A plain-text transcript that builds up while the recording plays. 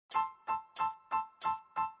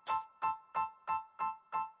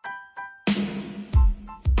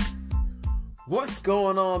What's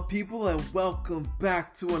going on, people, and welcome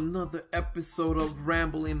back to another episode of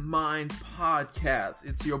Rambling Mind Podcast.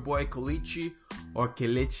 It's your boy Kalichi, or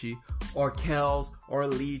Kilichi, or Kels, or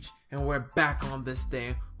Leech, and we're back on this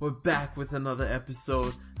thing. We're back with another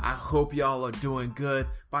episode. I hope y'all are doing good.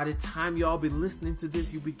 By the time y'all be listening to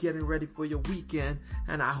this, you'll be getting ready for your weekend,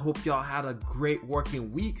 and I hope y'all had a great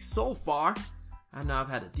working week so far. I know I've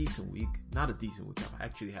had a decent week. Not a decent week. I've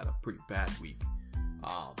actually had a pretty bad week.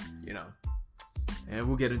 And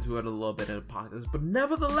we'll get into it a little bit in the podcast. But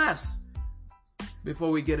nevertheless, before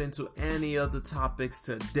we get into any of the topics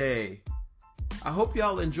today, I hope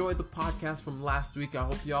y'all enjoyed the podcast from last week. I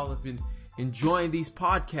hope y'all have been enjoying these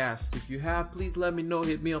podcasts. If you have, please let me know.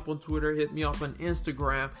 Hit me up on Twitter. Hit me up on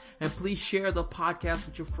Instagram. And please share the podcast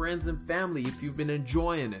with your friends and family if you've been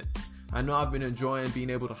enjoying it. I know I've been enjoying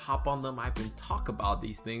being able to hop on them. I can talk about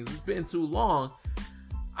these things. It's been too long.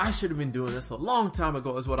 I should have been doing this a long time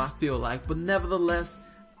ago is what I feel like. But nevertheless,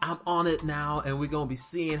 I'm on it now and we're going to be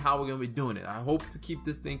seeing how we're going to be doing it. I hope to keep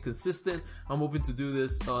this thing consistent. I'm hoping to do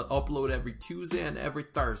this upload every Tuesday and every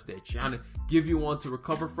Thursday. Trying to give you one to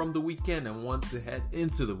recover from the weekend and one to head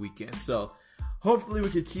into the weekend. So hopefully we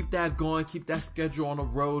can keep that going, keep that schedule on the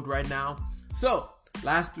road right now. So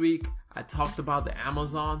last week I talked about the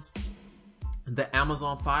Amazon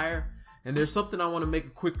fire. And there's something I want to make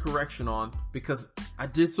a quick correction on because I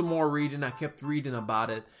did some more reading. I kept reading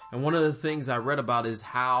about it. And one of the things I read about is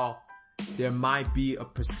how there might be a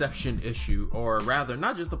perception issue, or rather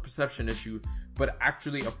not just a perception issue, but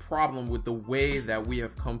actually a problem with the way that we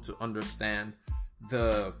have come to understand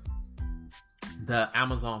the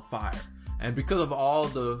Amazon fire. And because of all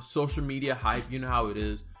the social media hype, you know how it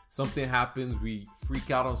is. Something happens, we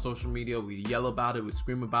freak out on social media, we yell about it, we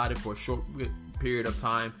scream about it for a short period of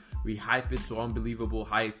time, we hype it to unbelievable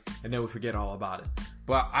heights, and then we forget all about it.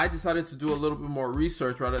 But I decided to do a little bit more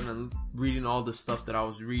research rather than reading all the stuff that I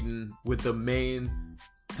was reading, with the main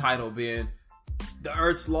title being the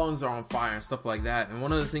Earth's lungs are on fire and stuff like that. And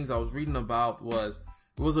one of the things I was reading about was,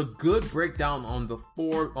 it was a good breakdown on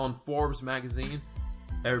on Forbes magazine.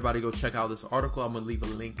 Everybody go check out this article. I'm going to leave a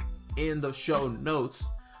link in the show notes.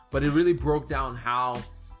 But it really broke down how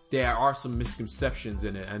there are some misconceptions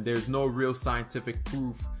in it. And there's no real scientific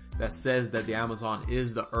proof that says that the Amazon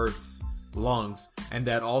is the Earth's lungs. And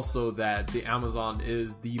that also that the Amazon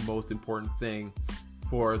is the most important thing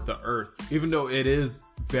for the Earth. Even though it is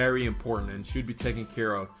very important and should be taken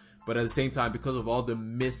care of. But at the same time, because of all the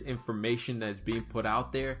misinformation that's being put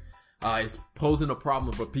out there, it's posing a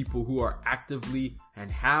problem for people who are actively and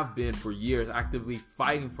have been for years actively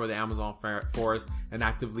fighting for the Amazon forest and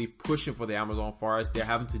actively pushing for the Amazon forest. They're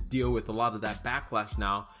having to deal with a lot of that backlash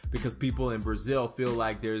now because people in Brazil feel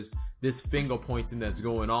like there's this finger pointing that's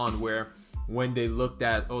going on, where when they look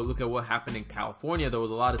at what happened in California, there was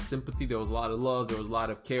a lot of sympathy, there was a lot of love, there was a lot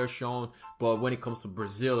of care shown. But when it comes to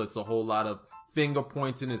Brazil, it's a whole lot of finger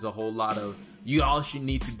pointing, it's a whole lot of you all should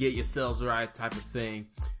need to get yourselves right type of thing.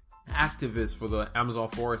 Activists for the Amazon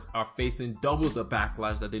forest are facing double the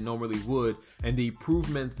backlash that they normally would, and the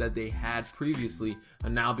improvements that they had previously are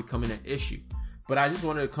now becoming an issue. But I just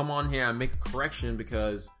wanted to come on here and make a correction,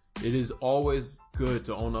 because it is always good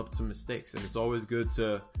to own up to mistakes, and it's always good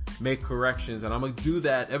to make corrections. And I'm going to do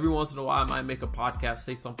that every once in a while. I might make a podcast,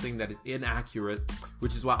 say something that is inaccurate,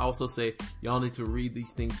 which is why I also say y'all need to read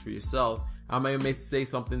these things for yourself. I may say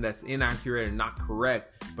something that's inaccurate and not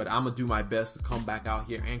correct, but I'm going to do my best to come back out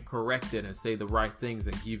here and correct it and say the right things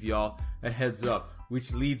and give y'all a heads up,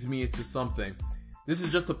 which leads me into something. This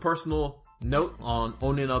is just a personal note on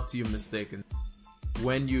owning up to your mistake. And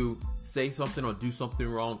when you say something or do something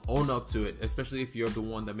wrong, own up to it, especially if you're the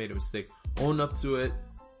one that made a mistake. Own up to it,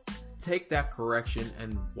 take that correction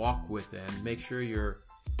and walk with it, and make sure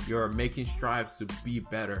you're making strides to be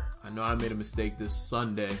better. I know I made a mistake this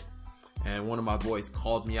Sunday, and one of my boys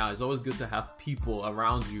called me out. It's always good to have people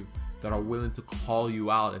around you that are willing to call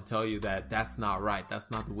you out and tell you that that's not right.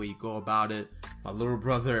 That's not the way you go about it. My little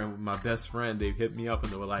brother and my best friend, they hit me up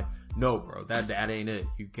and they were like, no, bro, that ain't it.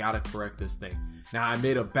 You gotta correct this thing. Now, I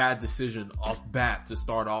made a bad decision off bat to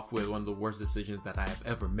start off with, one of the worst decisions that I have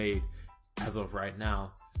ever made as of right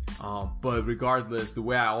now. But regardless, the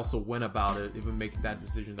way I also went about it, even making that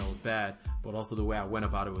decision that was bad, but also the way I went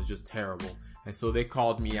about it was just terrible. And so they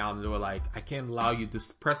called me out and they were like, I can't allow you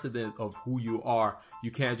this precedent of who you are.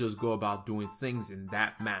 You can't just go about doing things in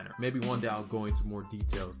that manner. Maybe one day I'll go into more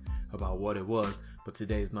details about what it was, but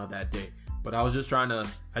today is not that day. But I was just trying to,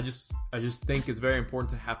 I just think it's very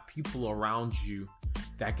important to have people around you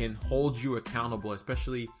that can hold you accountable,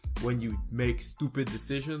 especially when you make stupid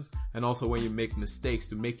decisions and also when you make mistakes,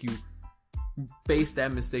 to make you face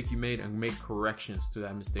that mistake you made and make corrections to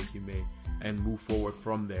that mistake you made and move forward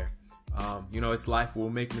from there. It's life. We'll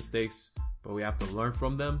make mistakes, but we have to learn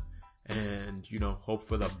from them and, hope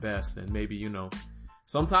for the best. And maybe,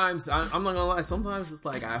 sometimes, I'm not gonna lie, sometimes it's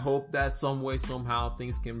like, I hope that some way, somehow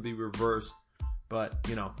things can be reversed. But,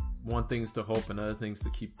 one thing's to hope and other things to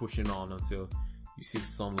keep pushing on until you see the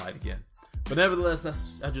sunlight again. But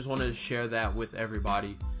nevertheless, I just wanted to share that with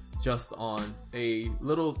everybody just on a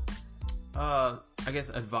little,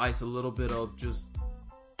 advice, a little bit of just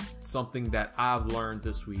something that I've learned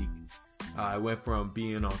this week. I went from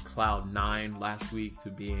being on cloud 9 last week to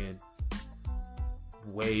being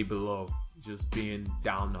way below, just being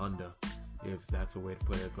down under, if that's a way to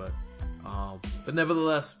put it. But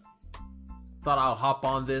nevertheless, thought I'll hop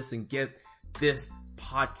on this and get this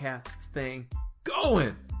podcast thing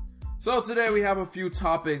going. So today we have a few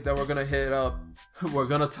topics that we're going to hit up. We're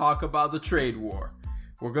going to talk about the trade war.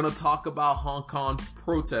 We're going to talk about Hong Kong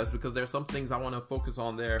protests because there's some things I want to focus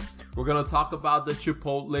on there. We're going to talk about the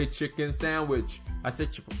Chipotle chicken sandwich.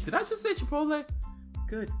 Did I just say Chipotle?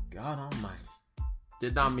 Good God almighty.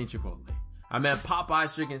 Did not mean Chipotle. I meant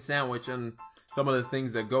Popeye's chicken sandwich and some of the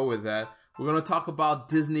things that go with that. We're going to talk about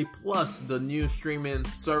Disney Plus, the new streaming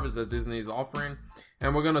service that Disney is offering.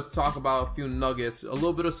 And we're going to talk about a few nuggets, a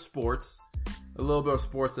little bit of sports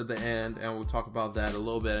at the end. And we'll talk about that a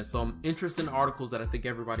little bit and some interesting articles that I think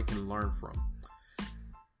everybody can learn from.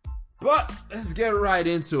 But let's get right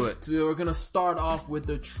into it. We're going to start off with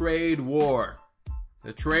the trade war.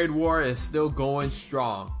 The trade war is still going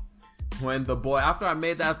strong. After I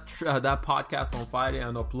made that podcast on Friday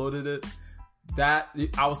and uploaded it,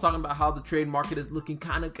 I was talking about how the trade market is looking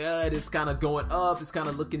kind of good. It's kind of going up. It's kind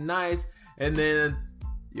of looking nice. And then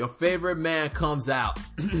your favorite man comes out.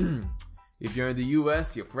 If you're in the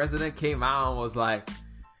U.S., your president came out and was like,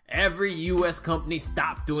 every U.S. company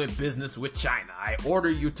stop doing business with China. I order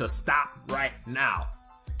you to stop right now.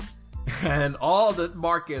 And all the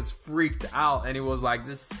markets freaked out. And it was like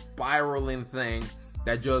this spiraling thing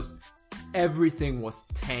that just everything was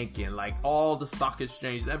tanking. Like all the stock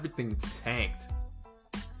exchanges, everything tanked.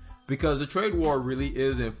 Because the trade war really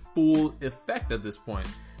is in full effect at this point.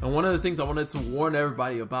 And one of the things I wanted to warn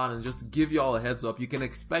everybody about, and just to give y'all a heads up, you can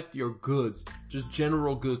expect your goods, just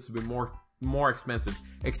general goods, to be more expensive,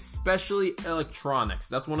 especially electronics.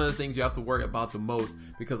 That's one of the things you have to worry about the most,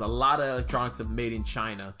 because a lot of electronics are made in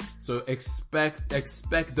China. So expect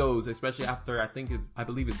those, especially after I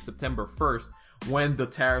believe it's September 1st, when the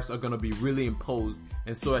tariffs are going to be really imposed.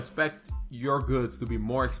 And so expect your goods to be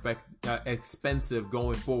more expensive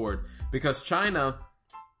going forward, because China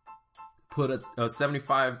put a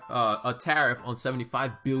tariff on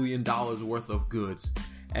 $75 billion worth of goods.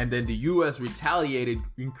 And then the U.S. retaliated,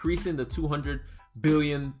 increasing the $200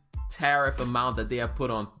 billion tariff amount that they have put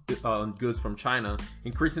on goods from China,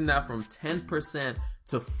 increasing that from 10%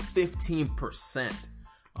 to 15%.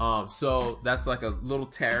 So that's like a little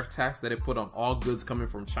tariff tax that they put on all goods coming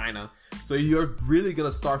from China. So you're really going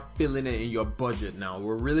to start feeling it in your budget now.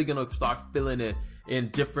 We're really going to start feeling it in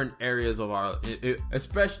different areas of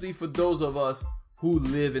especially for those of us who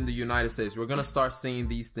live in the United States. We're going to start seeing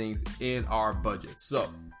these things in our budget. So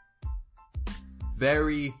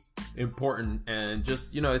very important, and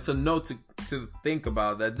just, it's a note to think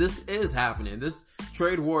about that this is happening. This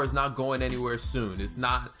trade war is not going anywhere soon. It's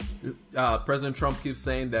not, President Trump keeps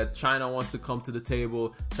saying that China wants to come to the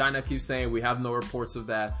table. China keeps saying we have no reports of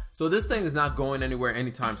that. So this thing is not going anywhere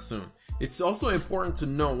anytime soon. It's also important to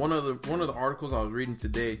know, one of the articles I was reading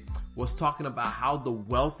today was talking about how the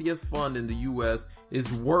wealthiest fund in the U.S.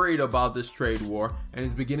 is worried about this trade war and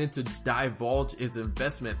is beginning to divulge its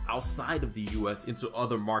investment outside of the U.S. into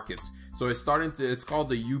other markets. So it's called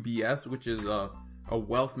the UBS, which is a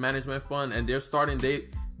wealth management fund, and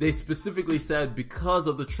they specifically said because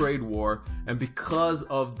of the trade war and because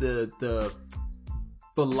of the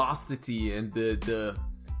velocity and the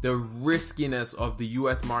riskiness of the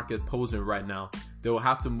U.S. market posing right now, they will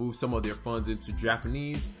have to move some of their funds into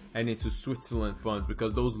Japanese and into Switzerland funds,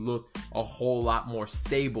 because those look a whole lot more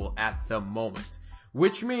stable at the moment.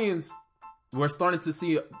 Which means we're starting to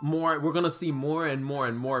see we're going to see more and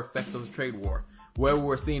more effects of the trade war. Where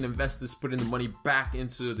we're seeing investors putting the money back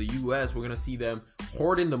into the U.S., we're going to see them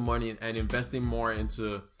hoarding the money and investing more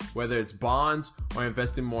into, whether it's bonds or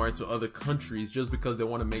investing more into other countries, just because they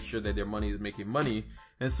want to make sure that their money is making money.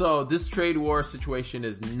 And so this trade war situation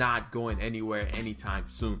is not going anywhere anytime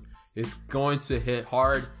soon. It's going to hit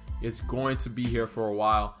hard. It's going to be here for a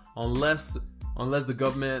while, unless the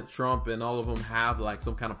government, Trump and all of them, have like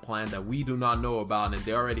some kind of plan that we do not know about, and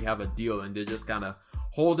they already have a deal and they're just kind of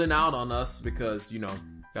holding out on us because,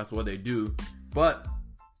 that's what they do. But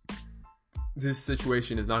this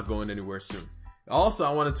situation is not going anywhere soon. Also,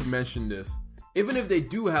 I wanted to mention this. Even if they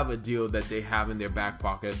do have a deal that they have in their back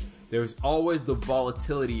pocket, there's always the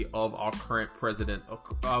volatility of our current president,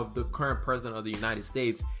 of the current president of the United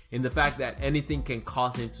States, in the fact that anything can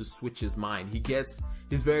cause him to switch his mind.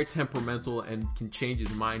 He's very temperamental and can change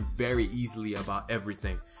his mind very easily about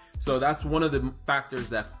everything. So that's one of the factors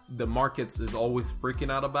that the markets is always freaking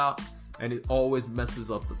out about, and it always messes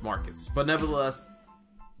up the markets. But nevertheless,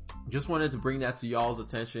 just wanted to bring that to y'all's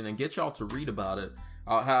attention and get y'all to read about it.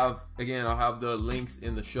 I'll have the links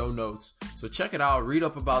in the show notes. So check it out, read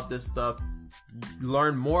up about this stuff,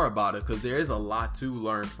 learn more about it, because there is a lot to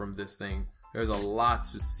learn from this thing. There's a lot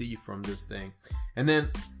to see from this thing. And then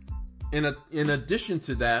in addition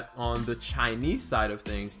to that, on the Chinese side of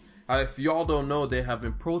things, if y'all don't know, there have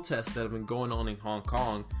been protests that have been going on in Hong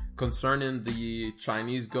Kong concerning the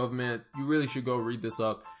Chinese government. You really should go read this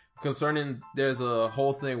up. Concerning, there's a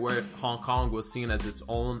whole thing where Hong Kong was seen as its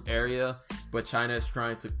own area, but China is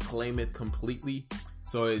trying to claim it completely,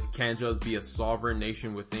 so it can't just be a sovereign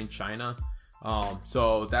nation within China.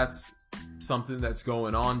 So that's something that's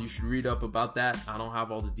going on. You should read up about that. I don't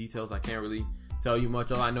have all the details. I can't really tell you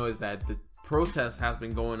much. All I know is that the protest has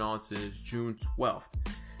been going on since June 12th.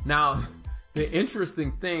 Now, the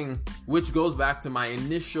interesting thing, which goes back to my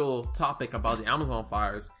initial topic about the Amazon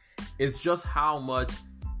fires, is just how much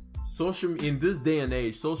in this day and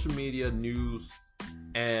age, social media, news,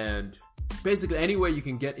 and basically anywhere you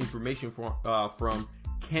can get information from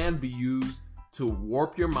can be used to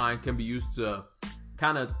warp your mind, can be used to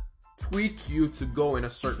kind of tweak you to go in a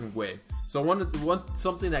certain way. So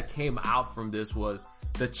something that came out from this was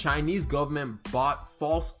the Chinese government bought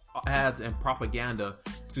false ads and propaganda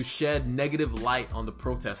to shed negative light on the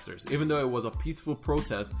protesters. Even though it was a peaceful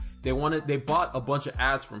protest, they bought a bunch of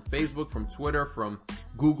ads from Facebook, from Twitter, from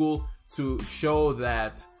Google to show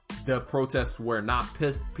that the protests were not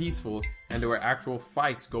peaceful and there were actual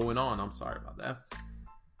fights going on. I'm sorry about that.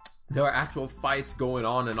 There were actual fights going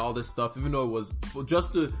on and all this stuff, even though it was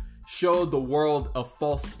just to show the world a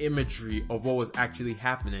false imagery of what was actually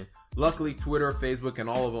happening. Luckily, Twitter, Facebook, and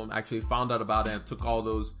all of them actually found out about it and took all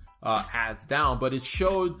those ads down. But it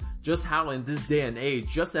showed just how in this day and age,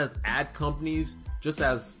 just as ad companies, just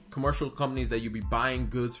as commercial companies that you be buying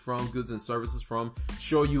goods and services from,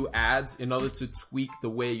 show you ads in order to tweak the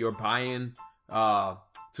way you're buying,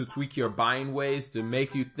 to tweak your buying ways, to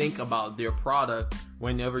make you think about their product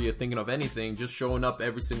whenever you're thinking of anything, just showing up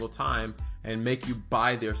every single time and make you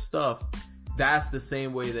buy their stuff. That's the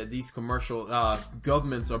same way that these commercial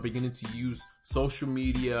governments are beginning to use social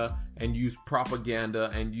media and use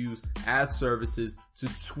propaganda and use ad services to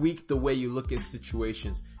tweak the way you look at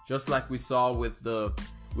situations. Just like we saw with the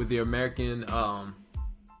American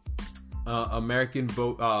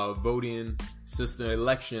voting system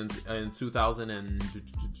elections in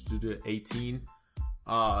 2018.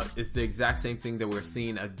 It's the exact same thing that we're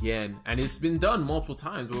seeing again, and it's been done multiple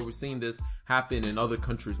times where we're seeing this happen in other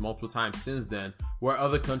countries multiple times since then, where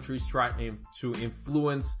other countries try to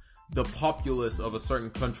influence the populace of a certain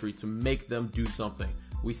country to make them do something.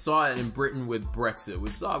 We saw it in Britain with Brexit.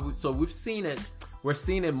 We've seen it. We're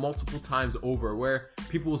seeing it multiple times over, where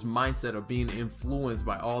people's mindset are being influenced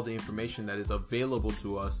by all the information that is available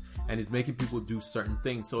to us and is making people do certain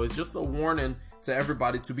things. So it's just a warning to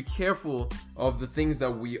everybody to be careful of the things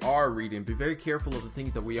that we are reading. Be very careful of the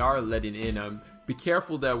things that we are letting in. Be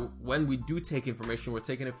careful that when we do take information, we're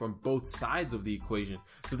taking it from both sides of the equation.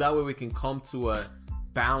 So that way we can come to a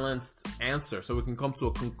balanced answer, so we can come to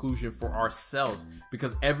a conclusion for ourselves,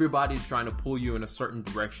 because everybody's trying to pull you in a certain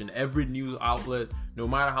direction. Every news outlet, no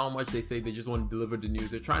matter how much they say they just want to deliver the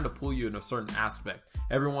news, they're trying to pull you in a certain aspect.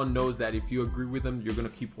 Everyone knows that if you agree with them, you're going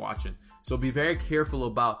to keep watching. So be very careful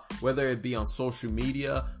about whether it be on social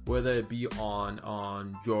media, whether it be on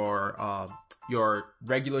your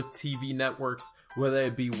regular TV networks, whether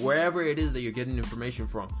it be wherever it is that you're getting information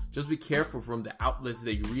from. Just be careful from the outlets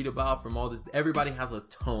that you read about, from all this. Everybody has a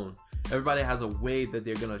tone. Everybody has a way that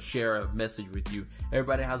they're going to share a message with you.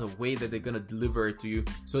 Everybody has a way that they're going to deliver it to you,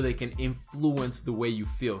 so they can influence the way you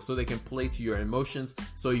feel, so they can play to your emotions,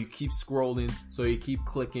 so you keep scrolling, so you keep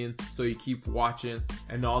clicking, so you keep watching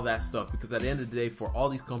and all that stuff. Because at the end of the day, for all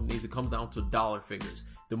these companies, it comes down to dollar figures.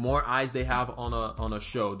 The more eyes they have on a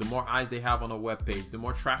show, the more eyes they have on a web page, the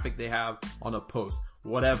more traffic they have on a post,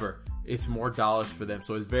 whatever, it's more dollars for them.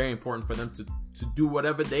 So it's very important for them to do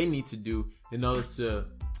whatever they need to do in order to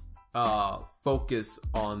focus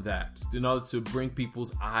on that, in order to bring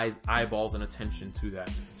people's eyeballs and attention to that.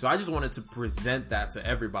 So I just wanted to present that to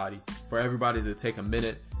everybody, for everybody to take a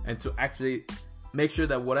minute and to actually make sure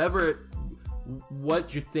that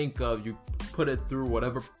what you think of, you put it through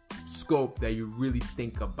whatever scope that you really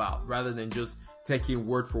think about, rather than just taking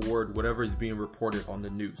word for word whatever is being reported on the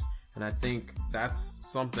news. And I think that's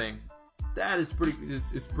something that is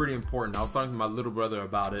pretty important. I was talking to my little brother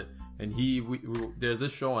about it, and there's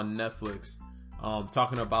this show on Netflix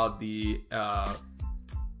talking about the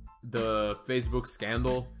Facebook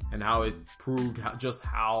scandal and how it proved just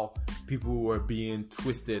how people were being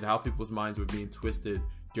twisted, how people's minds were being twisted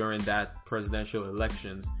during that presidential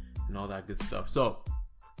elections and all that good stuff. So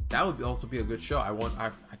that would also be a good show.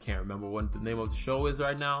 I can't remember what the name of the show is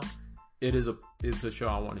right now. It's a show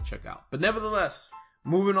I want to check out. But nevertheless,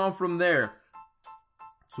 moving on from there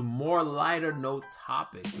to more lighter note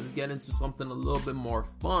topics. Let's get into something a little bit more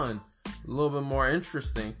fun, a little bit more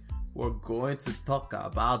interesting. We're going to talk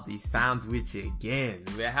about the sandwich again.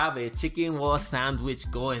 We have a chicken war sandwich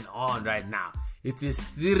going on right now. It is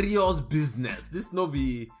serious business. This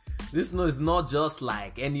is not just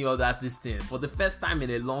like any other thing. For the first time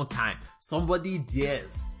in a long time, somebody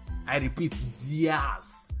dares, I repeat,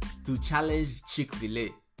 dares to challenge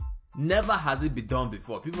Chick-fil-A. Never has it been done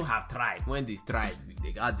before. People have tried. When they tried,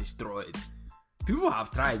 they got destroyed. People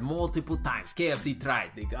have tried multiple times. KFC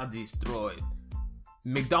tried, they got destroyed.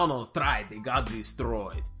 McDonald's tried, they got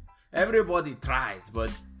destroyed. Everybody tries, but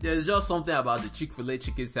there's just something about the Chick-fil-A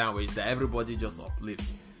chicken sandwich that everybody just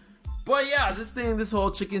uplifts. But yeah, this whole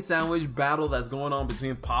chicken sandwich battle that's going on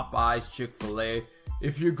between Popeyes, Chick-fil-A,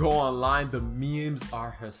 if you go online, the memes are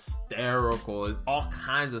hysterical. There's all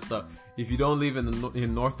kinds of stuff. If you don't live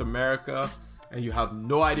in North America and you have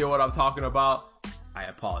no idea what I'm talking about, I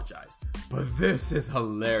apologize. But this is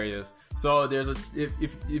hilarious. So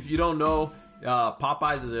if you don't know,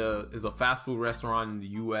 Popeyes is a fast food restaurant in the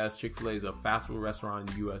U.S. Chick-fil-A is a fast food restaurant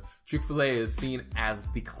in the U.S. Chick-fil-A is seen as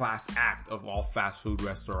the class act of all fast food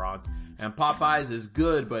restaurants. And Popeyes is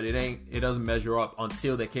good, but it doesn't measure up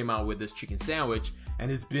until they came out with this chicken sandwich.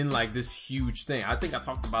 And it's been like this huge thing. I think I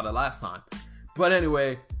talked about it last time. But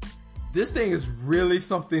anyway, this thing is really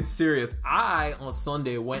something serious. On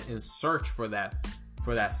Sunday, went and searched for that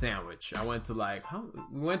sandwich. I went to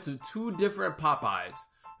we went to 2 different Popeyes.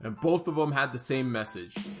 And both of them had the same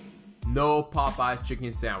message. No Popeyes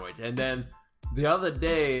chicken sandwich. And then the other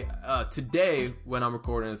day, today, when I'm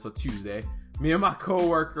recording, it's a Tuesday, me and my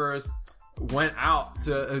coworkers went out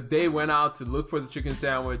to look for the chicken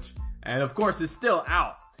sandwich. And of course, it's still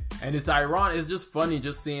out. And it's ironic. It's just funny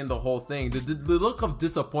just seeing the whole thing. The look of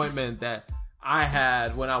disappointment that I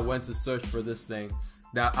had when I went to search for this thing,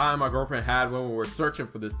 that I and my girlfriend had when we were searching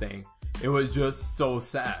for this thing. It was just so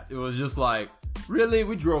sad. It was just like, really?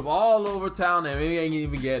 We drove all over town and we ain't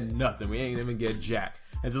even get nothing. We ain't even get jack.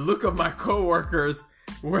 And the look of my coworkers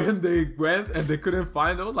when they went and they couldn't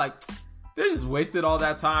find it, was like, they just wasted all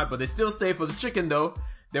that time. But they still stayed for the chicken though.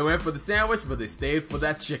 They went for the sandwich, but they stayed for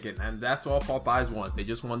that chicken. And that's all Popeyes wants. They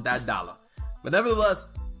just want that dollar. But nevertheless,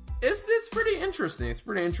 it's pretty interesting. It's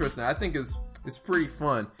pretty interesting. I think it's pretty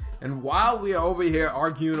fun. And while we are over here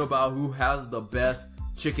arguing about who has the best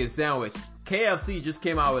chicken sandwich, KFC just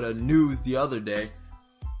came out with a news the other day,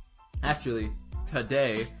 actually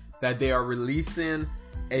today, that they are releasing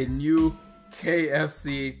a new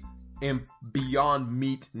KFC in Beyond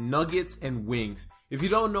Meat nuggets and wings. If you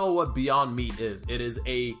don't know what Beyond Meat is, it is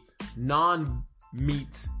a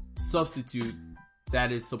non-meat substitute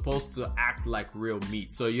that is supposed to act like real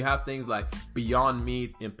meat. So you have things like Beyond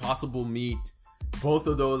Meat, Impossible Meat. Both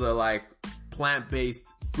of those are like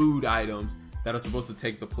plant-based food items that are supposed to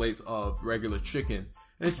take the place of regular chicken.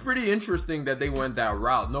 And it's pretty interesting that they went that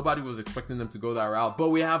route. Nobody was expecting them to go that route, but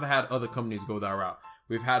we have had other companies go that route.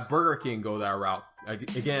 We've had Burger King go that route.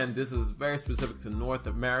 Again, this is very specific to North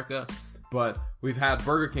America, but we've had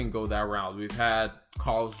Burger King go that route. We've had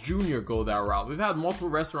Carl's Jr. go that route. We've had multiple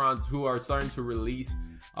restaurants who are starting to release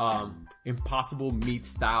Impossible Meat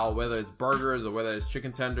style, whether it's burgers or whether it's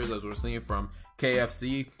chicken tenders, as we're seeing from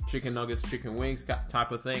KFC, chicken nuggets, chicken wings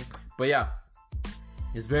type of thing. But yeah,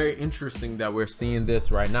 it's very interesting that we're seeing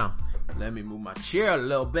this right now. Let me move my chair a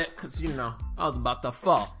little bit, because, I was about to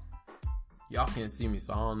fall. Y'all can't see me,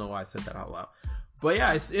 so I don't know why I said that out loud. But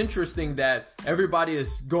yeah, it's interesting that everybody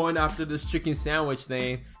is going after this chicken sandwich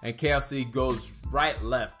thing, and KFC goes right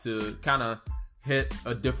left to kind of hit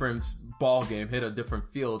a different ball game, hit a different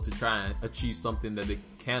field to try and achieve something that they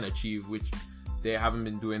can achieve, which they haven't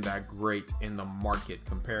been doing that great in the market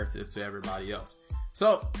comparative to everybody else.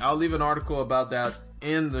 So I'll leave an article about that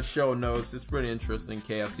in the show notes. It's pretty interesting,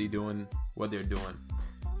 KFC doing what they're doing.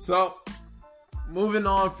 So moving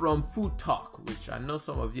on from food talk, which I know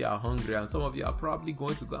some of you are hungry and some of you are probably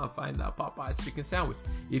going to go and find that Popeye's chicken sandwich.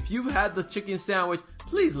 If you've had the chicken sandwich,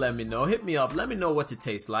 please let me know. Hit me up. Let me know what it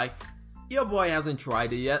tastes like. Your boy hasn't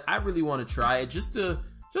tried it yet. I really want to try it just to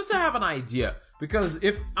just to have an idea. Because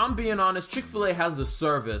if I'm being honest, Chick-fil-A has the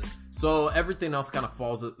service, so everything else kind of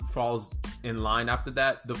falls in line after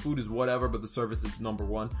that. The food is whatever, but the service is number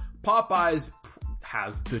one. Popeyes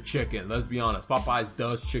has the chicken. Let's be honest. Popeyes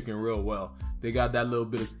does chicken real well. They got that little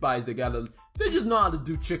bit of spice. They just know how to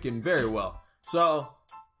do chicken very well. So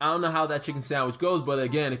I don't know how that chicken sandwich goes, but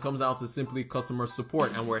again, it comes down to simply customer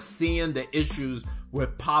support. And we're seeing the issues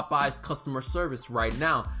with Popeye's customer service right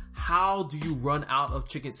now. How do you run out of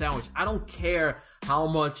chicken sandwich? I don't care how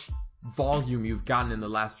much volume you've gotten in the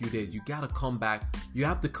last few days. You gotta come back. You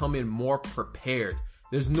have to come in more prepared.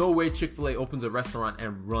 There's no way Chick-fil-A opens a restaurant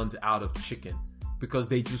and runs out of chicken, because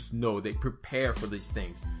they just know, they prepare for these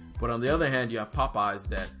things. But on the other hand, you have Popeyes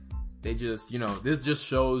that they just, this just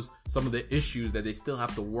shows some of the issues that they still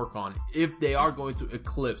have to work on if they are going to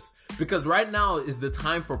eclipse. Because right now is the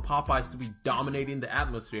time for Popeyes to be dominating the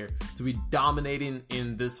atmosphere, to be dominating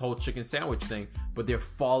in this whole chicken sandwich thing. But they're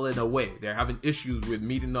falling away. They're having issues with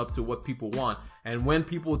meeting up to what people want. And when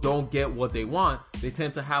people don't get what they want, they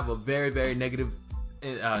tend to have a very, very negative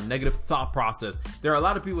thought process. There are a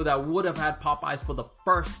lot of people that would have had Popeyes for the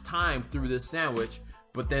first time through this sandwich,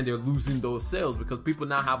 but then they're losing those sales because people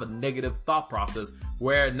now have a negative thought process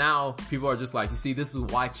where now people are just like, you see, this is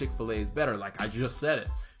why Chick-fil-A is better. Like I just said it.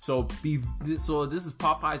 So this is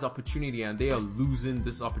Popeye's opportunity, and they are losing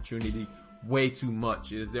this opportunity way too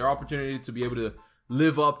much. It is their opportunity to be able to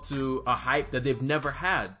live up to a hype that they've never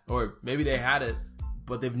had, or maybe they had it,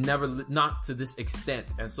 but they've never, not to this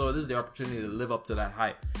extent. And so this is their opportunity to live up to that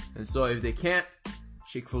hype. And so if they can't,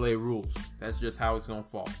 Chick-fil-A rules. That's just how it's going to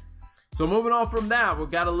fall. So moving on from that,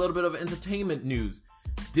 we've got a little bit of entertainment news.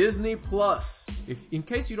 Disney Plus. In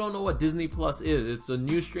case you don't know what Disney Plus is, it's a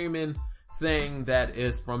new streaming thing that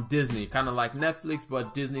is from Disney, kind of like Netflix,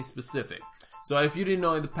 but Disney specific. So if you didn't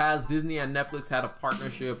know, in the past, Disney and Netflix had a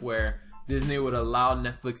partnership where Disney would allow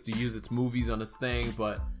Netflix to use its movies on this thing,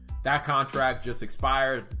 but that contract just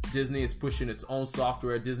expired. Disney is pushing its own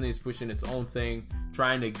software. Disney is pushing its own thing,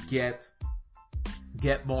 trying to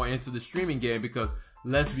get more into the streaming game, because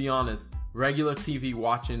let's be honest, regular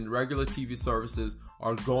TV services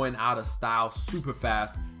are going out of style super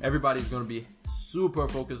fast. Everybody's going to be super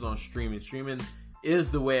focused on streaming. Streaming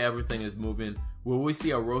is the way everything is moving. Will we see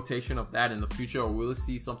a rotation of that in the future, or will we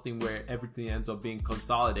see something where everything ends up being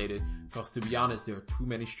consolidated? Because to be honest, there are too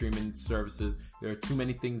many streaming services. There are too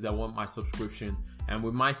many things that want my subscription. And we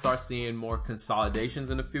might start seeing more consolidations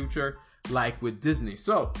in the future, like with Disney.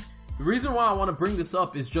 So the reason why I want to bring this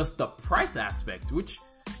up is just the price aspect, which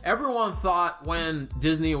everyone thought when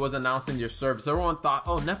Disney was announcing their service, everyone thought,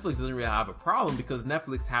 oh, Netflix doesn't really have a problem because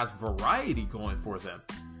Netflix has variety going for them.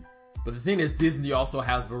 But the thing is, Disney also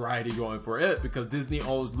has variety going for it because Disney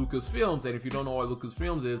owns Lucasfilms. And if you don't know what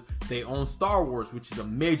Lucasfilms is, they own Star Wars, which is a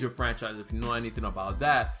major franchise if you know anything about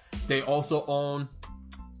that. They also own,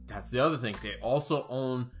 that's the other thing, they also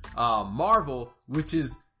own Marvel, which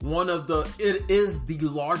is it is the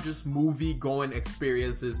largest movie going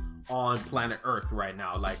experiences on planet Earth right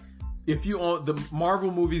now. Like, if you own the Marvel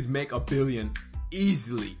movies, make $1 billion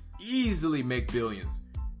easily make billions.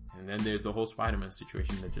 And then there's the whole Spider-Man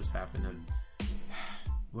situation that just happened, and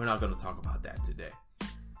we're not going to talk about that today.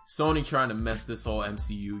 Sony trying to mess this whole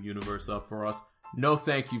MCU universe up for us. No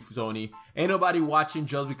thank you, Sony. Ain't nobody watching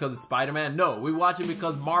just because of Spider-Man. No, we watching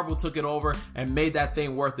because Marvel took it over and made that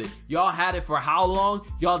thing worth it. Y'all had it for how long?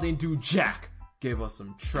 Y'all didn't do jack. Gave us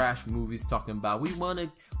some trash movies talking about we want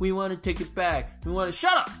to take it back. We want to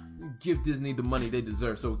shut up. Give Disney the money they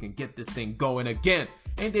deserve so we can get this thing going again.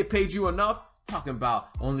 Ain't they paid you enough? Talking about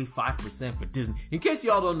only 5% for Disney. In case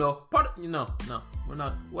y'all don't know, we're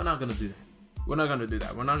not gonna do that. We're not gonna do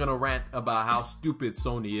that. We're not gonna rant about how stupid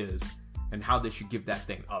Sony is and how they should give that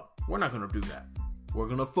thing up. We're not gonna do that. We're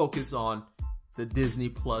gonna focus on the Disney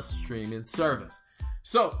Plus streaming service.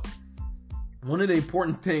 So, one of the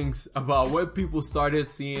important things about when people started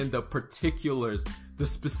seeing the particulars, the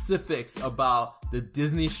specifics about the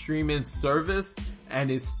Disney streaming service,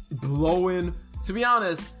 and it's blowing, to be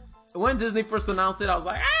honest, when Disney first announced it, I was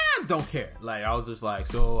like, don't care. Like, I was just like,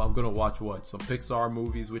 so I'm gonna watch what? Some Pixar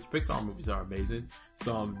movies, which Pixar movies are amazing.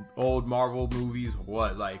 Some old Marvel movies,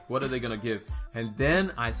 what? Like, what are they gonna give? And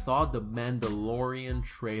then I saw the Mandalorian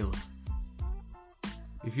trailer.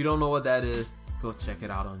 If you don't know what that is, go check it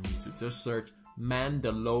out on YouTube. Just search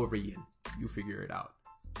Mandalorian. You figure it out.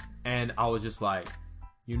 And I was just like,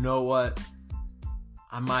 you know what?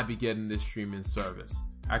 I might be getting this streaming service.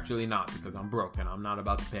 Actually not, because I'm broke and I'm not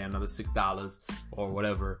about to pay another $6 or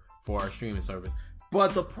whatever for a streaming service.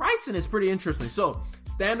 But the pricing is pretty interesting. So,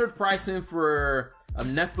 standard pricing for a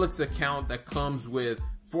Netflix account that comes with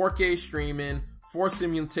 4K streaming, 4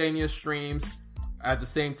 simultaneous streams, at the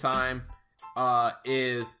same time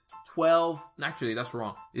is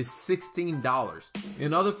 $16.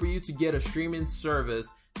 In order for you to get a streaming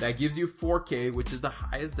service that gives you 4K, which is the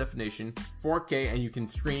highest definition, 4K, and you can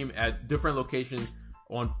stream at different locations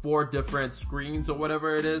on 4 different screens or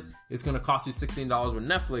whatever it is, it's going to cost you $16 with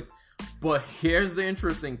Netflix. But here's the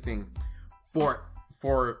interesting thing. For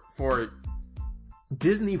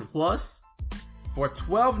Disney Plus, for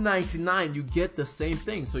 $12.99, you get the same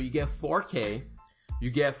thing. So you get 4K, you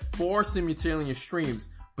get 4 simultaneous streams,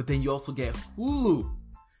 but then you also get Hulu.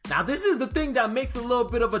 Now, this is the thing that makes a little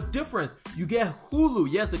bit of a difference. You get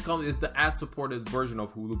Hulu. Yes, it's the ad-supported version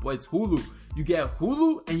of Hulu, but it's Hulu. You get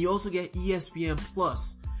Hulu, and you also get ESPN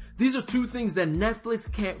Plus. These are 2 things that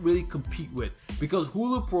Netflix can't really compete with, because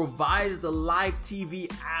Hulu provides the live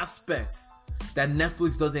TV aspects that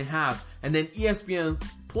Netflix doesn't have. And then ESPN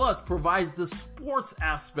Plus provides the sports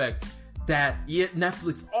aspect that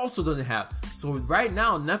Netflix also doesn't have. So right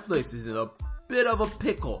now, Netflix is in a bit of a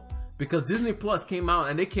pickle, because Disney Plus came out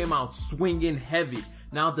and they came out swinging heavy.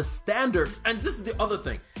 Now the standard, and this is the other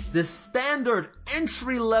thing, the standard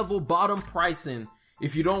entry level bottom pricing,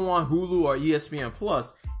 if you don't want Hulu or ESPN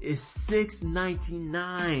Plus, is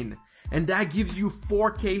 $6.99. And that gives you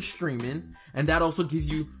 4K streaming, and that also gives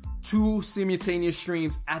you 2 simultaneous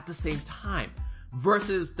streams at the same time.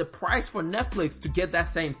 Versus the price for Netflix to get that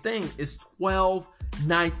same thing is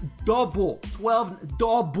double,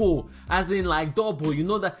 as in like double. You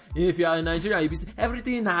know that if you're in Nigeria, you be saying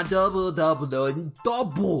everything na double, double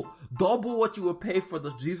what you would pay for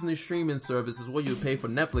the Disney streaming service is what you would pay for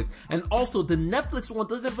Netflix. And also the Netflix one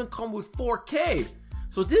doesn't even come with 4K.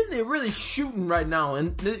 So Disney really shooting right now,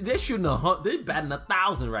 and they're shooting they're batting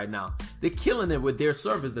 1,000 right now. They're killing it with their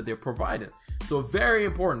service that they're providing. So very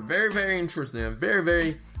important, very, very interesting, and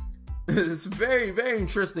it's very, very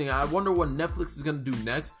interesting. I wonder what Netflix is going to do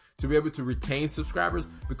next to be able to retain subscribers,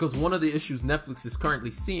 because one of the issues Netflix is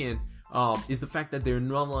currently seeing is the fact that they're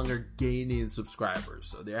no longer gaining subscribers.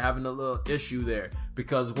 So they're having a little issue there,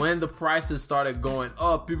 because when the prices started going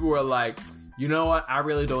up, people were like, you know what, I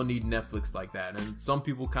really don't need Netflix like that. And some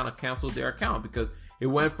people kind of canceled their account because it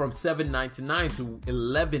went from $7.99 to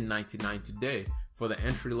 $11.99 today for the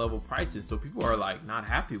entry level prices. So people are like not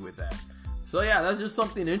happy with that. So yeah, that's just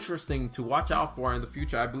something interesting to watch out for in the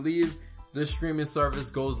future. I believe this streaming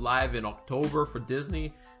service goes live in October for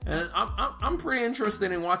Disney, and I'm pretty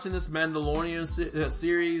interested in watching this Mandalorian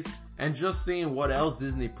series and just seeing what else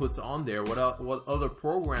Disney puts on there, what other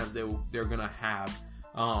programs they're gonna have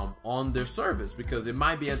on their service, because it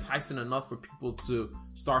might be enticing enough for people to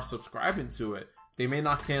start subscribing to it. They may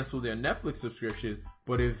not cancel their Netflix subscription,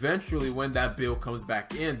 but eventually when that bill comes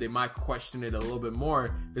back in, they might question it a little bit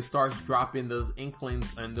more. It starts dropping those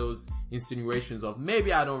inklings and those insinuations of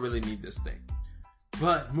maybe I don't really need this thing.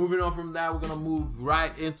 But moving on from that, we're going to move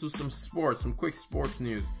right into some sports, some quick sports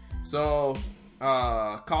news. So,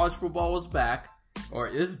 college football is back.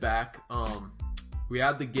 We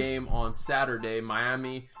had the game on Saturday,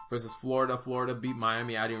 Miami versus Florida. Florida beat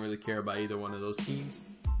Miami. I didn't really care about either one of those teams,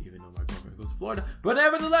 even though my girlfriend goes to Florida. But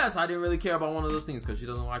nevertheless, I didn't really care about one of those teams because she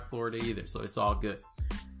doesn't like Florida either, so it's all good.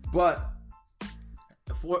 But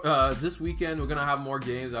this weekend, we're going to have more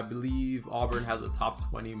games. I believe Auburn has a top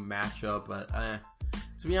 20 matchup, but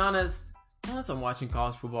to be honest, unless I'm watching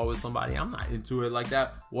college football with somebody, I'm not into it like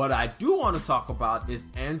that. What I do want to talk about is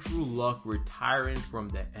Andrew Luck retiring from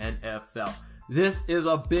the NFL. This is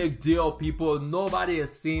a big deal, people. Nobody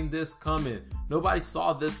has seen this coming. Nobody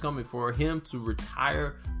saw this coming for him to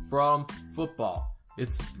retire from football.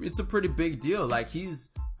 It's a pretty big deal. Like,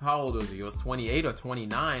 how old was he? He was 28 or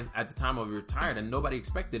 29 at the time of he retired, and nobody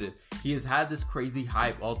expected it. He has had this crazy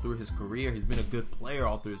hype all through his career. He's been a good player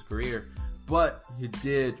all through his career, but he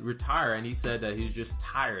did retire, and he said that he's just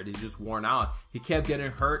tired. He's just worn out. He kept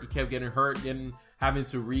getting hurt. Having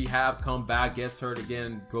to rehab, come back, gets hurt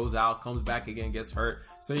again, goes out, comes back again, gets hurt.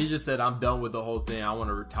 So he just said, I'm done with the whole thing. I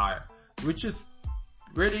want to retire, which is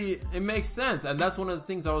really, it makes sense. And that's one of the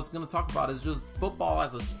things I was going to talk about is just football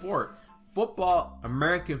as a sport. Football,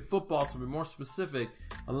 American football to be more specific.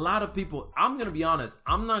 A lot of people, I'm going to be honest,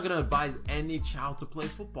 I'm not going to advise any child to play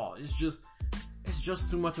football. It's just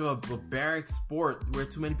too much of a barbaric sport where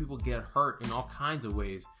too many people get hurt in all kinds of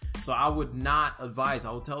ways. So I would not advise.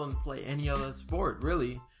 I would tell them to play any other sport,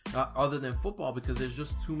 really, other than football, because there's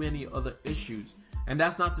just too many other issues. And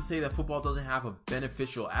that's not to say that football doesn't have a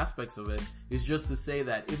beneficial aspects of it. It's just to say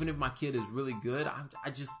that even if my kid is really good,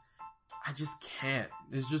 I just can't.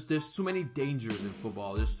 There's too many dangers in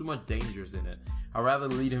football. There's too much dangers in it. I'd rather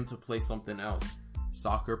lead him to play something else.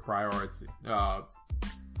 Soccer priority.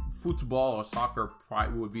 football or soccer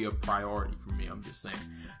would be a priority for me. I'm just saying.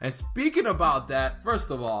 And speaking about that,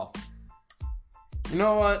 first of all, you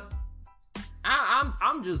know what?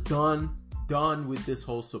 I'm just done with this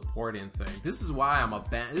whole supporting thing. This is why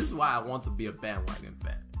this is why I want to be a bandwagon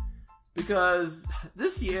fan. Because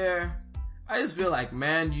this year, I just feel like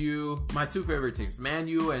Man U, my two favorite teams, Man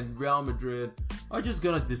U and Real Madrid, are just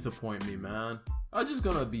gonna disappoint me, man. It's just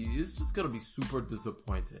gonna be super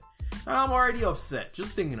disappointed. And I'm already upset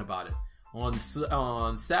just thinking about it.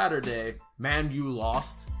 On Saturday, Man U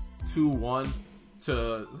lost 2-1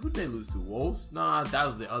 to, who'd they lose to? Wolves? Nah, that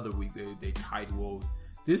was the other week they tied Wolves.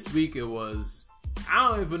 This week it was, I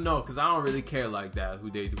don't even know, because I don't really care like that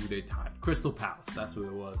who they tied. Crystal Palace, that's who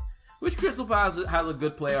it was. Which Crystal Palace has a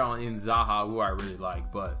good player in Zaha, who I really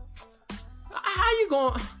like, but how you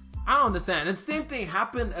going? I don't understand. And the same thing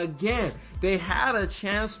happened again. They had a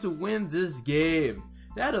chance to win this game.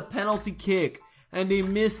 They had a penalty kick, and they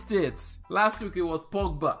missed it. Last week it was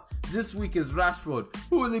Pogba. This week is Rashford.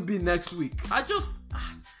 Who will it be next week?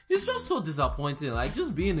 It's just so disappointing. Like,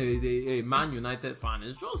 just being a Man United fan,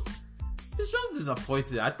 it's just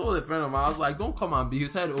disappointing. I told a friend of mine, I was like, don't come and be. He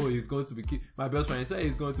said, oh, he's going to be, my best friend, he said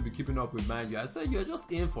he's going to be keeping up with Man U. I said, you're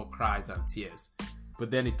just in for cries and tears. But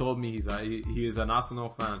then he told me he is an Arsenal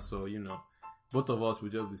fan, so, you know, both of us will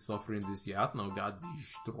just be suffering this year. Arsenal got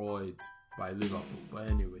destroyed by Liverpool. But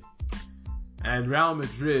anyway. And Real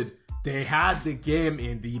Madrid, they had the game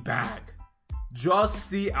in the bag. Just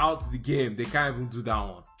see out the game. They can't even do that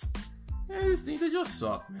one. Yeah, these things, they just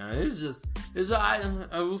suck, man.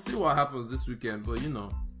 I will see what happens this weekend, but you know,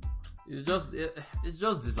 it's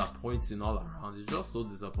just disappointing all around. It's just so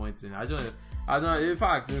disappointing. I don't, in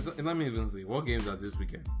fact, let me even see what games are this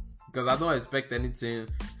weekend, because I don't expect anything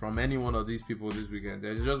from any one of these people this weekend.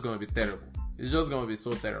 It's just going to be terrible. It's just going to be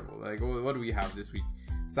so terrible. Like, what do we have this week?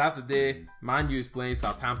 Saturday, Man U is playing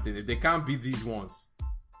Southampton. If they can't beat these ones,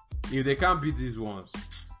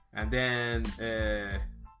 and then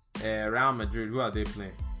Real Madrid, who are they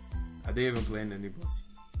playing? Are they even playing anybody?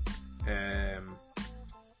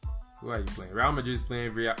 Who are you playing? Real Madrid is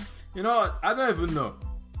playing Real. You know what? I don't even know.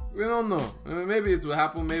 We don't know. Maybe it will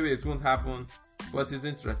happen, maybe it won't happen, but it's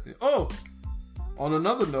interesting. Oh, on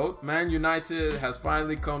another note, Man United has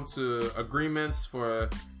finally come to agreements for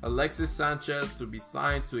Alexis Sanchez to be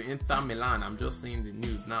signed to Inter Milan. I'm just seeing the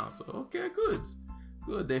news now. So, okay,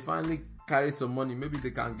 good. They finally carry some money. Maybe they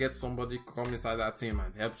can get somebody to come inside that team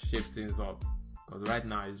and help shape things up. Because right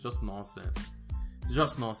now, it's just nonsense.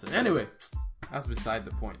 Anyway, that's beside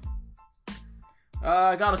the point.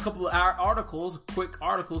 I got a couple of quick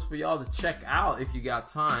articles for y'all to check out if you got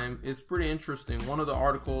time. It's pretty interesting. One of the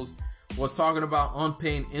articles was talking about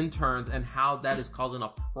unpaid interns and how that is causing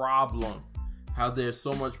a problem. How there's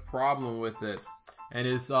so much problem with it. And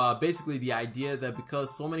it's basically the idea that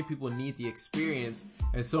because so many people need the experience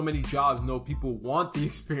and so many jobs know people want the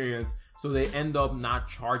experience, so they end up not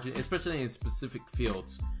charging, especially in specific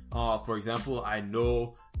fields. For example, I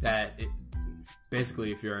know that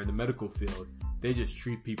basically if you're in the medical field, they just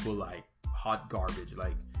treat people like hot garbage.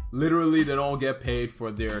 Like, literally, they don't get paid for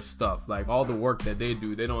their stuff. Like, all the work that they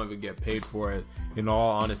do, they don't even get paid for it. In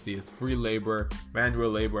all honesty, it's free labor, manual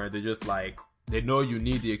labor, and they're just like, they know you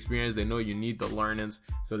need the experience, they know you need the learnings,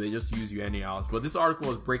 so they just use you anyhow. But this article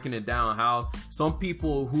is breaking it down, how some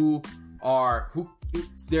people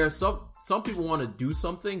some people want to do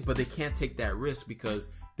something, but they can't take that risk because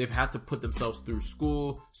they've had to put themselves through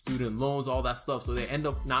school, student loans, all that stuff. So they end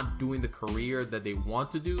up not doing the career that they want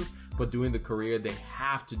to do, but doing the career they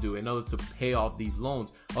have to do in order to pay off these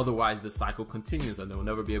loans. Otherwise, the cycle continues and they'll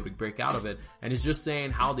never be able to break out of it. And it's just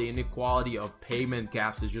saying how the inequality of payment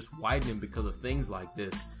gaps is just widening because of things like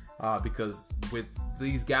this. Because with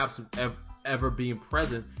these gaps ever being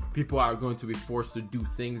present, people are going to be forced to do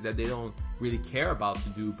things that they don't really care about to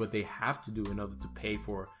do, but they have to do in order to pay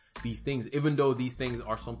for these things, even though these things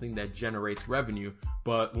are something that generates revenue.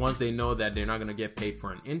 But once they know that they're not going to get paid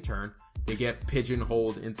for an intern, they get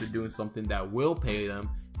pigeonholed into doing something that will pay them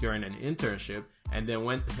during an internship. And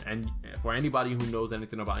then for anybody who knows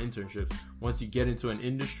anything about internships, once you get into an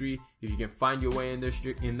industry, if you can find your way in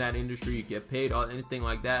that industry, you get paid or anything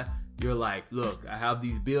like that, you're like, look, I have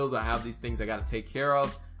these bills, I have these things I got to take care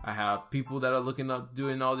of. I have people that are looking up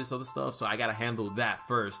doing all this other stuff, so I got to handle that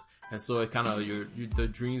first. And so it kind of, the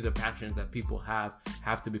dreams and passions that people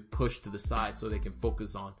have to be pushed to the side so they can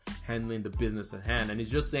focus on handling the business at hand. And it's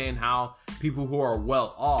just saying how people who are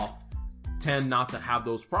well off tend not to have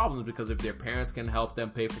those problems, because if their parents can help them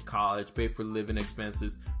pay for college, pay for living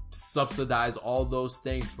expenses, subsidize all those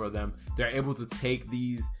things for them, they're able to take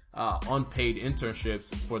these unpaid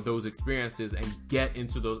internships for those experiences and get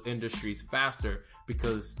into those industries faster,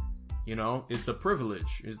 because You know, it's a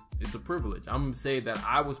privilege. It's a privilege. I'm going to say that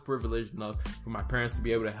I was privileged enough for my parents to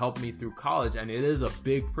be able to help me through college. And it is a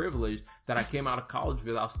big privilege that I came out of college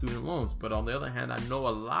without student loans. But on the other hand, I know a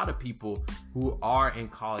lot of people who are in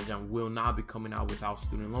college and will not be coming out without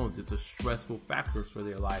student loans. It's a stressful factor for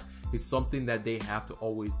their life. It's something that they have to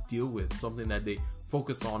always deal with, something that they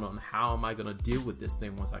focus on how am I going to deal with this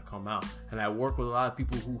thing once I come out. And I work with a lot of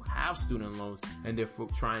people who have student loans and they're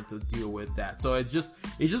trying to deal with that. So it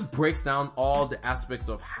just breaks down all the aspects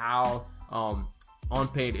of how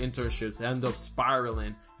unpaid internships end up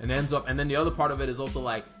spiraling and then the other part of it is also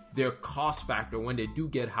like their cost factor when they do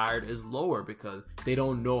get hired is lower because they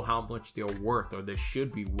don't know how much they're worth or they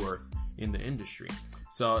should be worth in the industry.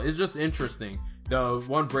 So it's just interesting. The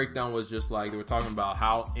one breakdown was just like they were talking about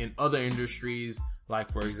how in other industries, like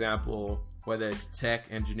for example, whether it's tech,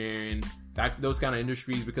 engineering, those kind of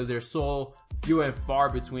industries, because there's so few and far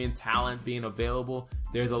between talent being available,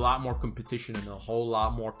 there's a lot more competition and a whole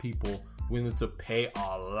lot more people willing to pay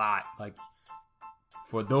a lot. Like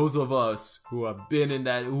for those of us who have been in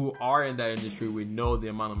that, who are in that industry, we know the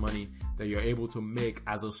amount of money that you're able to make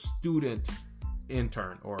as a student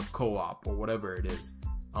intern or co-op or whatever it is,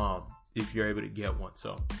 if you're able to get one.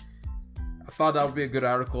 So I thought that would be a good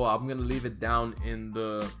article. I'm gonna leave it down in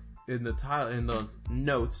the title, in the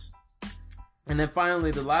notes. And then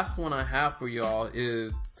finally, the last one I have for y'all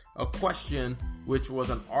is a question, which was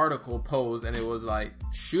an article posed, and it was like,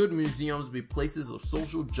 should museums be places of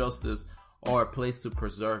social justice or a place to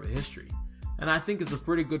preserve history? And I think it's a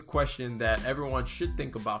pretty good question that everyone should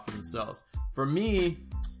think about for themselves. For me,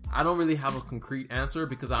 I don't really have a concrete answer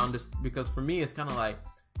because because for me, it's kind of like,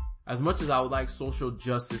 as much as I would like social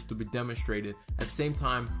justice to be demonstrated, at the same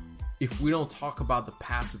time, if we don't talk about the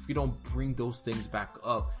past, if we don't bring those things back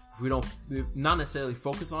up, if we don't not necessarily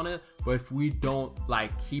focus on it, but if we don't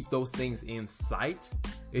like keep those things in sight,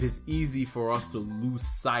 it is easy for us to lose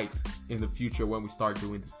sight in the future when we start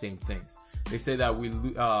doing the same things. They say that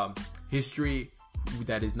history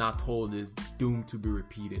that is not told is doomed to be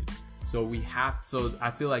repeated. So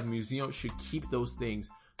I feel like museums should keep those things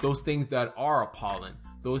that are appalling,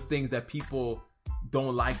 those things that people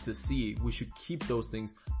don't like to see. We should keep those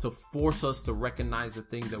things to force us to recognize the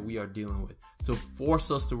things that we are dealing with, to force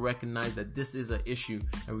us to recognize that this is an issue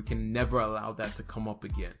and we can never allow that to come up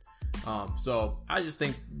again. So I just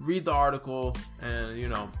think, read the article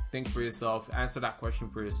and, think for yourself, answer that question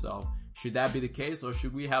for yourself. Should that be the case, or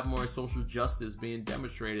should we have more social justice being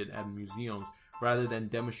demonstrated at museums rather than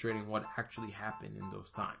demonstrating what actually happened in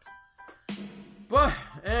those times? But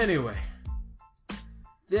anyway,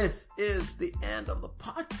 this is the end of the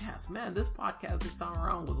podcast. Man, this podcast this time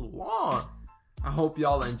around was long. I hope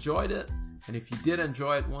y'all enjoyed it. And if you did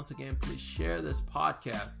enjoy it, once again, please share this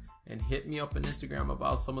podcast and hit me up on Instagram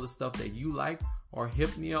about some of the stuff that you like, or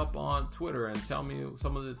hit me up on Twitter and tell me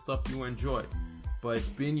some of the stuff you enjoyed. But it's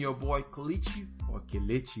been your boy Kalichi, or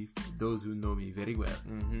Kelechi for those who know me very well.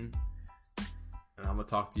 And I'm going to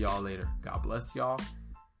talk to y'all later. God bless y'all.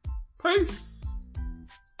 Peace.